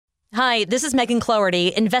Hi, this is Megan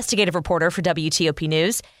Cloherty, investigative reporter for WTOP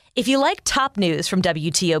News. If you like top news from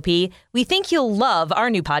WTOP, we think you'll love our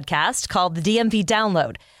new podcast called The DMV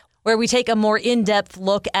Download, where we take a more in-depth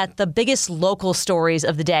look at the biggest local stories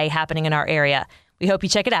of the day happening in our area. We hope you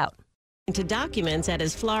check it out. To documents at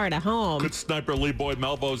his Florida home. Could sniper Lee Boyd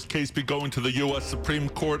Malvo's case be going to the U.S. Supreme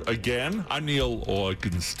Court again? I'm Neil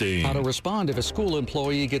Augenstein. How to respond if a school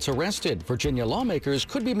employee gets arrested. Virginia lawmakers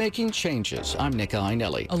could be making changes. I'm Nick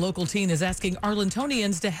Einelli. A local teen is asking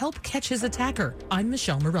Arlingtonians to help catch his attacker. I'm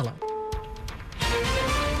Michelle Murillo.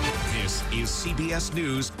 This is CBS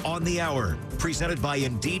News on the Hour, presented by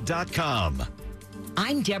Indeed.com.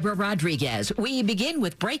 I'm Deborah Rodriguez. We begin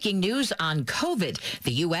with breaking news on COVID.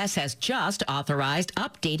 The U.S. has just authorized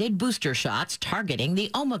updated booster shots targeting the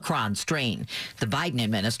Omicron strain. The Biden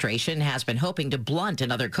administration has been hoping to blunt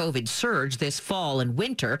another COVID surge this fall and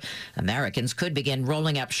winter. Americans could begin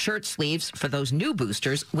rolling up shirt sleeves for those new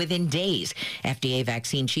boosters within days. FDA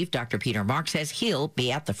vaccine chief Dr. Peter Mark says he'll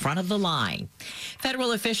be at the front of the line.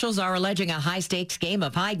 Federal officials are alleging a high-stakes game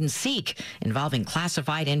of hide and seek involving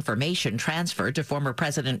classified information transferred to former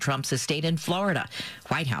President Trump's estate in Florida.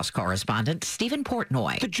 White House correspondent Stephen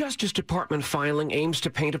Portnoy. The Justice Department filing aims to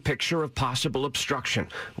paint a picture of possible obstruction,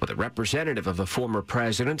 with a representative of the former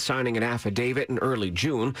president signing an affidavit in early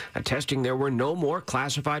June attesting there were no more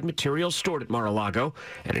classified materials stored at Mar-a-Lago,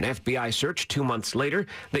 and an FBI search 2 months later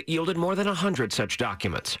that yielded more than 100 such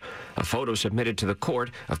documents. A photo submitted to the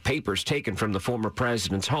court of papers taken from the former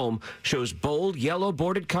president's home shows bold yellow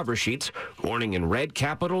bordered cover sheets warning in red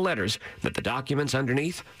capital letters that the documents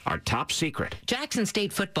underneath are top secret. Jackson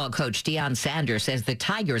State football coach Deion Sanders says the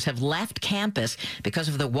Tigers have left campus because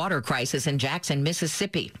of the water crisis in Jackson,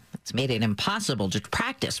 Mississippi. It's made it impossible to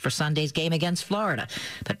practice for Sunday's game against Florida,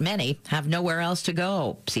 but many have nowhere else to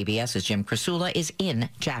go. CBS's Jim Krasula is in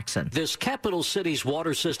Jackson. This capital city's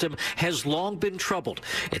water system has long been troubled.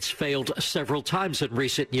 It's failed several times in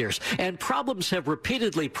recent years, and problems have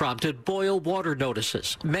repeatedly prompted boil water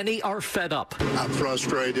notices. Many are fed up. I'm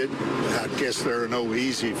frustrated. I guess there are no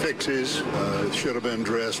easy fixes. It should have been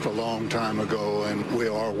addressed a long time ago, and we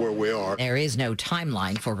are where we are. There is no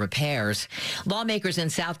timeline for repairs. Lawmakers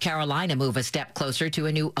in South Carolina move a step closer to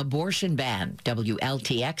a new abortion ban.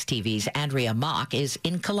 WLTX TV's Andrea Mock is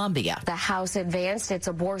in Columbia. The House advanced its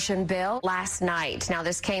abortion bill last night. Now,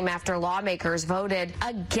 this came after lawmakers voted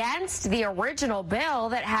against the original bill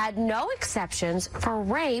that had no exceptions for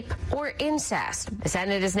rape or incest. The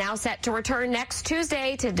Senate is now set to return next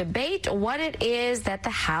Tuesday to debate what it is that the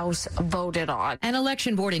House voted on. An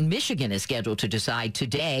election board in Michigan is scheduled to decide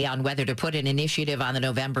today on whether to put an initiative on the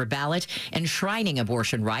November ballot enshrining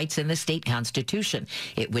abortion rights in the state constitution.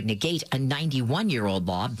 It would negate a 91-year-old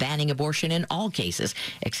law banning abortion in all cases,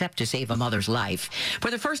 except to save a mother's life. For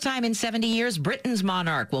the first time in 70 years, Britain's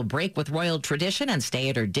monarch will break with royal tradition and stay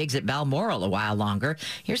at her digs at Balmoral a while longer.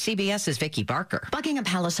 Here's CBS's Vicki Barker. Buckingham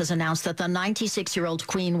Palace has announced that the 96-year-old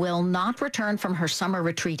Queen will not return from her summer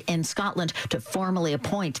retreat in Scotland to formally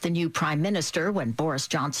appoint the new prime minister when Boris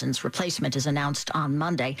Johnson's replacement is announced on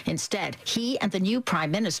Monday. Instead, he and the new prime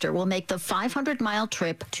minister will make the 500-mile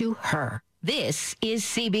trip to her. This is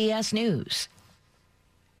CBS News.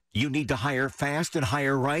 You need to hire fast and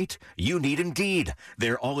hire right? You need Indeed.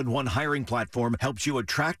 Their all-in-one hiring platform helps you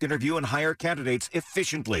attract, interview, and hire candidates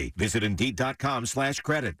efficiently. Visit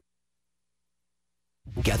Indeed.com/credit.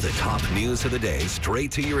 Get the top news of the day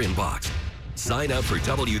straight to your inbox. Sign up for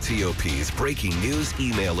WTOP's breaking news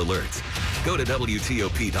email alerts. Go to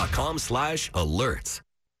WTOP.com/alerts.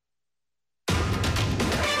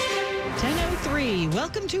 10:03.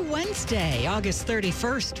 Welcome to Wednesday, August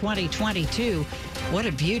 31st, 2022. What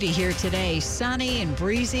a beauty here today. Sunny and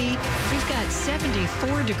breezy. We've got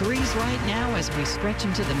 74 degrees right now as we stretch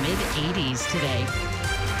into the mid-80s today.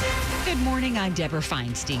 Good morning, I'm Deborah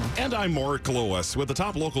Feinstein. And I'm Mark Lewis with the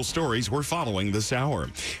top local stories we're following this hour.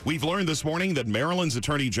 We've learned this morning that Maryland's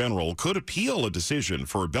Attorney General could appeal a decision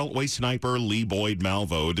for Beltway sniper Lee Boyd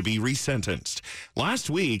Malvo to be resentenced. Last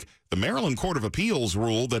week, the Maryland Court of Appeals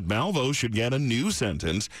ruled that Malvo should get a new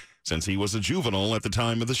sentence since he was a juvenile at the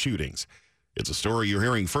time of the shootings. It's a story you're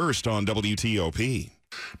hearing first on WTOP.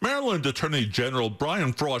 Maryland Attorney General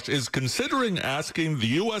Brian Frosh is considering asking the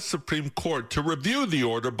U.S. Supreme Court to review the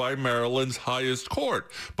order by Maryland's highest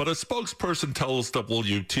court. But a spokesperson tells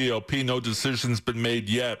WTOP no decision's been made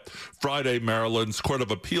yet. Friday, Maryland's Court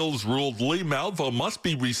of Appeals ruled Lee Malvo must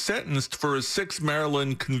be resentenced for his 6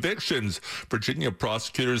 Maryland convictions. Virginia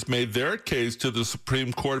prosecutors made their case to the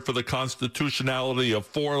Supreme Court for the constitutionality of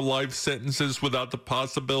 4 life sentences without the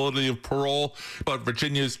possibility of parole. But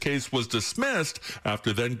Virginia's case was dismissed after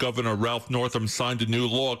after then-Governor Ralph Northam signed a new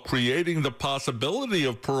law creating the possibility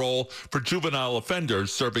of parole for juvenile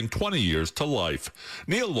offenders serving 20 years to life.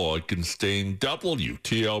 Neil Augenstein,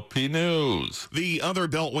 WTOP News. The other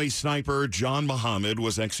Beltway sniper, John Muhammad,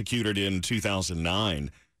 was executed in 2009.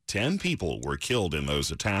 10 people were killed in those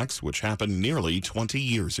attacks, which happened nearly 20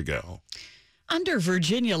 years ago. Under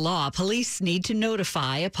Virginia law, police need to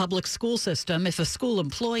notify a public school system if a school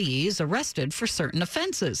employee is arrested for certain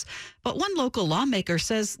offenses. But one local lawmaker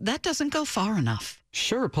says that doesn't go far enough.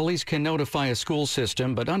 Sure, police can notify a school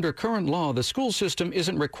system, but under current law, the school system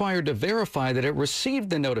isn't required to verify that it received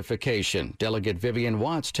the notification. Delegate Vivian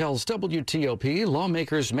Watts tells WTOP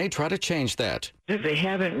lawmakers may try to change that. If they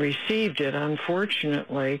haven't received it,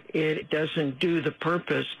 unfortunately, it doesn't do the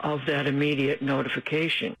purpose of that immediate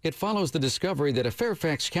notification. It follows the discovery that a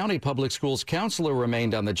Fairfax County Public Schools counselor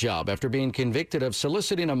remained on the job after being convicted of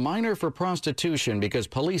soliciting a minor for prostitution because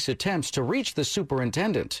police attempts to reach the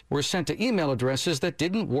superintendent were sent to email addresses that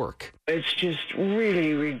didn't work. It's just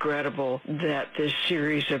really regrettable that this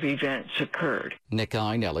series of events occurred. Nick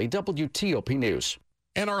Einelli, WTOP News.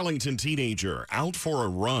 An Arlington teenager out for a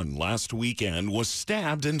run last weekend was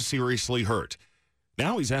stabbed and seriously hurt.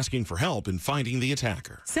 Now he's asking for help in finding the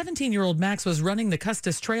attacker. 17-year-old Max was running the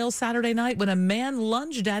Custis Trail Saturday night when a man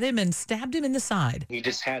lunged at him and stabbed him in the side. He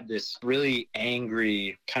just had this really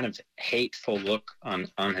angry, kind of hateful look on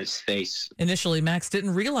his face. Initially, Max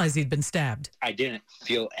didn't realize he'd been stabbed. I didn't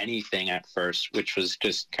feel anything at first, which was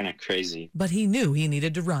just kind of crazy. But he knew he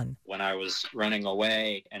needed to run. When I was running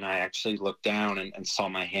away and I actually looked down and saw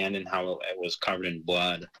my hand and how it was covered in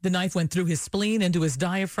blood. The knife went through his spleen into his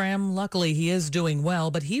diaphragm. Luckily, he is doing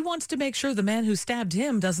well, but he wants to make sure the man who stabbed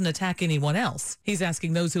him doesn't attack anyone else. He's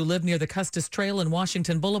asking those who live near the Custis Trail and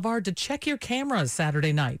Washington Boulevard to check your cameras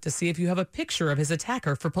Saturday night to see if you have a picture of his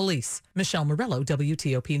attacker for police. Michelle Morello,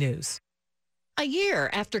 WTOP News. A year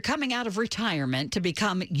after coming out of retirement to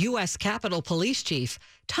become U.S. Capitol Police Chief,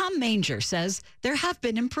 Tom Manger says there have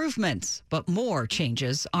been improvements, but more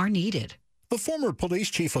changes are needed. The former police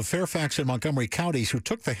chief of Fairfax and Montgomery counties who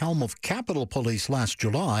took the helm of Capitol Police last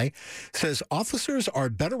July says officers are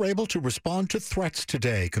better able to respond to threats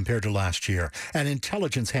today compared to last year, and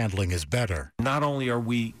intelligence handling is better. Not only are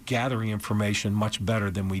we gathering information much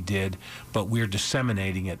better than we did, but we're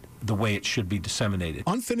disseminating it the way it should be disseminated.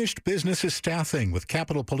 Unfinished business is staffing, with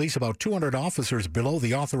Capitol Police about 200 officers below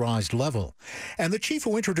the authorized level. And the chief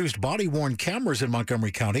who introduced body-worn cameras in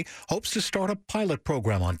Montgomery County hopes to start a pilot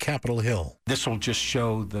program on Capitol Hill. This will just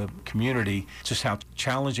show the community just how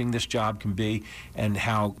challenging this job can be and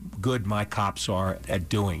how good my cops are at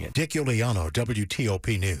doing it. Dick Iuliano,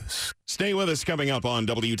 WTOP News. Stay with us coming up on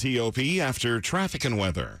WTOP after traffic and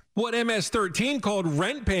weather. What MS-13 called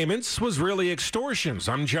rent payments was really extortions.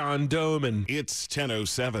 I'm John Doman. It's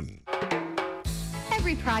 10:07.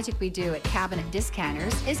 Every project we do at Cabinet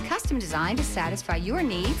Discounters is custom designed to satisfy your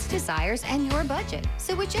needs, desires, and your budget.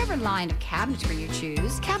 So whichever line of cabinetry you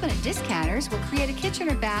choose, Cabinet Discounters will create a kitchen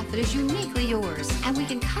or bath that is uniquely yours. And we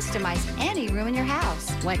can customize any room in your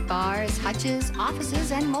house. Wet bars, hutches,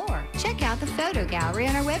 offices, and more. Check out the photo gallery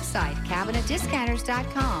on our website,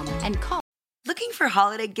 CabinetDiscounters.com, and call. Looking for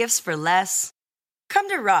holiday gifts for less? Come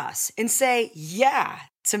to Ross and say yeah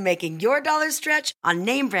to making your dollar stretch on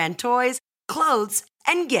name brand toys, clothes,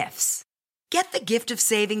 and gifts. Get the gift of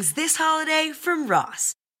savings this holiday from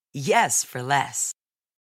Ross. Yes, for less.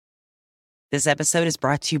 This episode is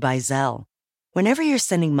brought to you by Zelle. Whenever you're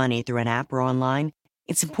sending money through an app or online,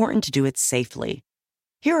 it's important to do it safely.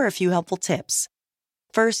 Here are a few helpful tips.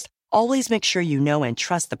 First, always make sure you know and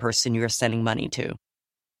trust the person you are sending money to.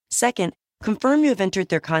 Second, confirm you have entered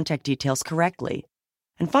their contact details correctly.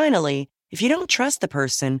 And finally, if you don't trust the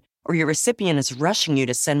person or your recipient is rushing you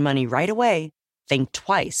to send money right away, think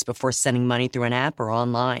twice before sending money through an app or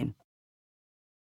online.